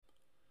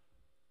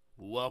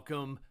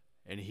Welcome,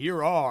 and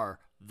here are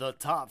the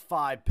top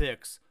 5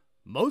 picks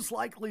most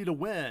likely to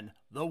win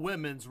the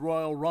Women's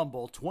Royal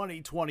Rumble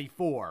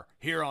 2024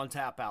 here on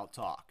Tap Out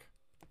Talk.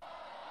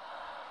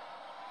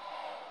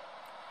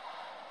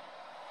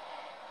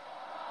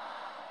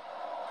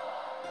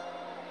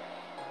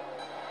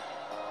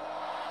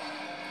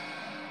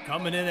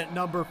 Coming in at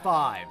number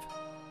 5,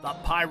 the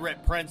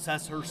Pirate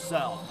Princess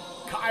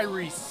herself,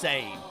 Kairi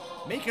Sane,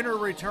 making her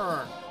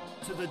return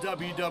to the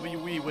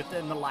WWE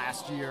within the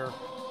last year.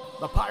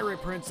 The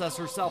Pirate Princess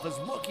herself is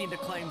looking to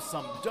claim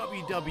some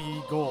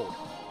WWE gold,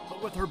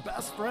 but with her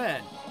best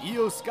friend,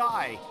 Io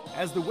Sky,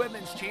 as the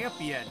women's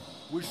champion,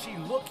 was she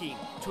looking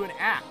to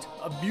enact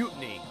a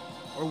mutiny,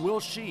 or will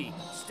she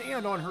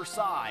stand on her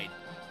side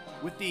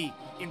with the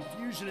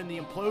infusion and the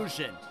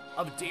implosion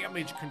of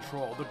Damage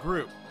Control, the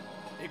group?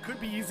 It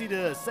could be easy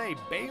to say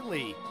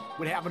Bayley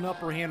would have an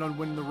upper hand on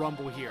winning the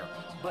Rumble here,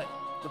 but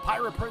the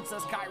Pirate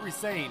Princess Kairi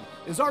Sane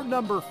is our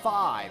number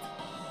 5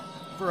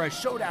 for a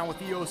showdown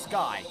with Io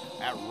Sky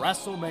at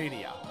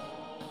WrestleMania.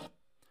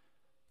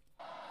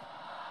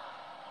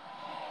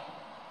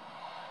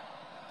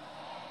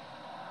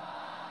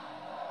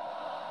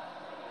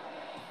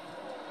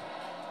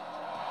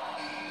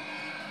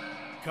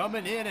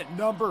 Coming in at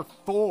number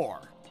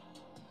 4,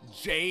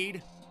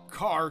 Jade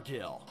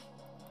Cargill.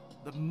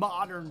 The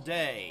modern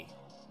day,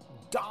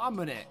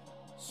 dominant,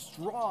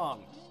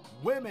 strong,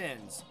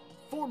 women's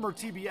former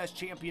TBS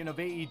champion of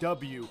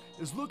AEW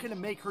is looking to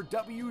make her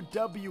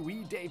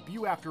WWE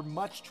debut after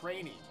much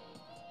training.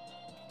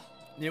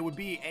 It would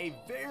be a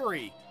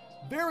very,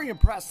 very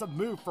impressive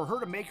move for her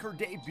to make her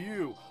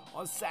debut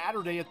on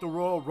Saturday at the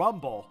Royal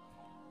Rumble,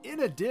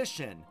 in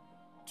addition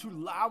to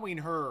allowing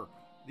her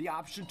the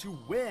option to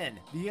win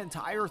the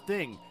entire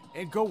thing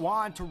and go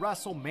on to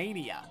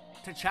WrestleMania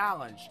to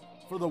challenge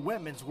for the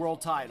Women's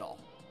World title.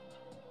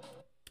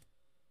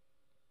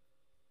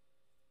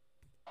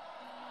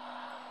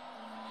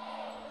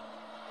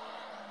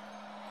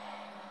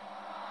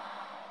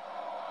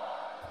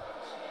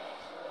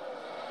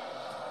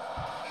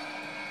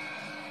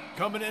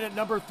 Coming in at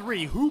number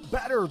 3, who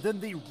better than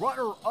the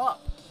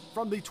runner-up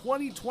from the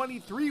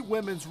 2023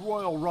 Women's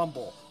Royal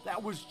Rumble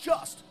that was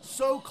just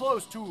so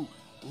close to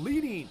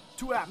leading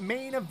to a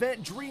main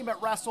event dream at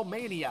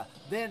WrestleMania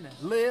than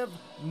Liv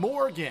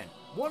Morgan,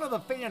 one of the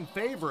fan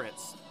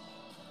favorites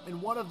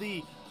and one of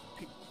the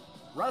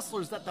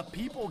wrestlers that the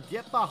people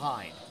get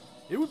behind.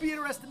 It would be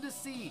interesting to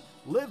see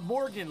Liv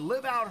Morgan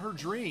live out her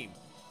dream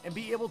and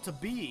be able to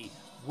be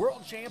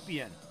world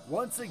champion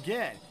once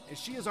again, and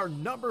she is our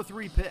number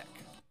 3 pick.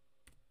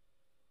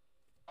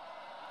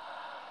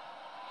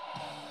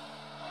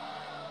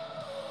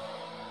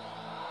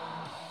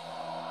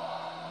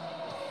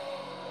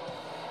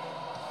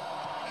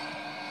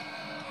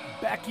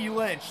 Becky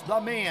Lynch, the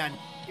man,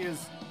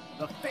 is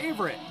the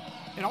favorite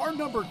and our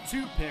number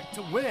 2 pick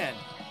to win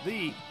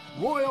the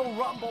Royal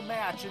Rumble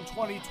match in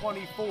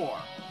 2024.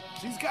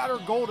 She's got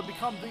her goal to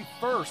become the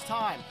first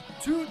time,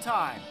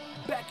 2-time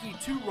Becky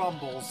 2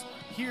 Rumbles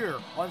here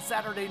on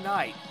Saturday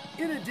night,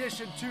 in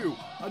addition to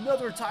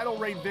another title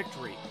reign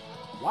victory.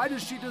 Why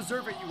does she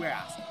deserve it, you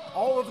ask?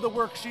 All of the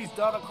work she's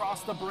done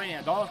across the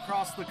brand, all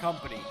across the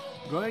company,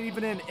 going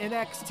even in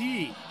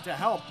NXT to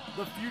help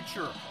the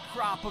future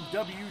crop of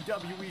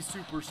WWE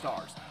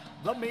superstars.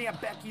 The man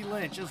Becky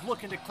Lynch is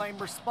looking to claim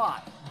her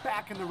spot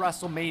back in the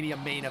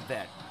WrestleMania main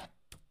event.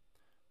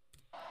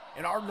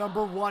 And our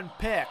number 1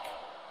 pick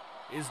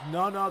is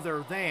none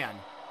other than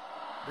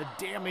the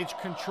Damage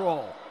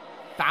Control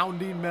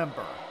founding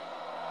member.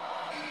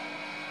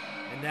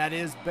 And that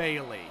is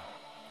Bayley.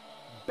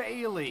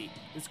 Bayley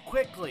has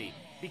quickly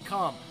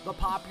become the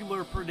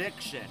popular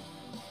prediction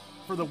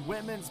for the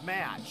women's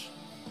match,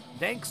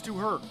 thanks to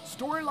her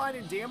storyline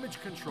and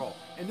Damage Control.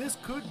 And this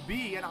could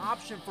be an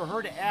option for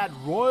her to add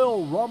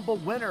Royal Rumble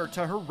winner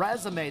to her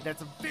resume.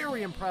 That's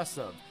very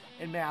impressive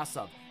and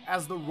massive,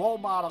 as the role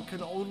model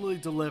can only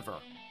deliver.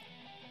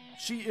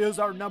 She is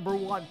our number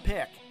 1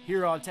 pick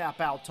here on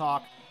Tap Out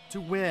Talk to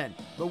win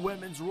the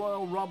Women's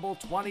Royal Rumble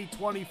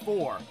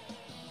 2024.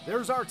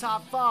 There's our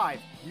top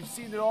 5. You've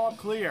seen it all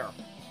clear.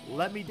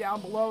 Let me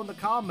down below in the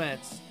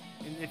comments,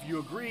 and if you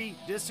agree,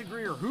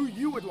 disagree, or who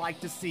you would like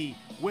to see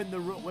win the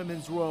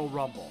Women's Royal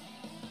Rumble.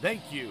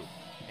 Thank you,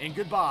 and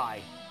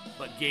goodbye,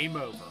 but game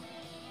over.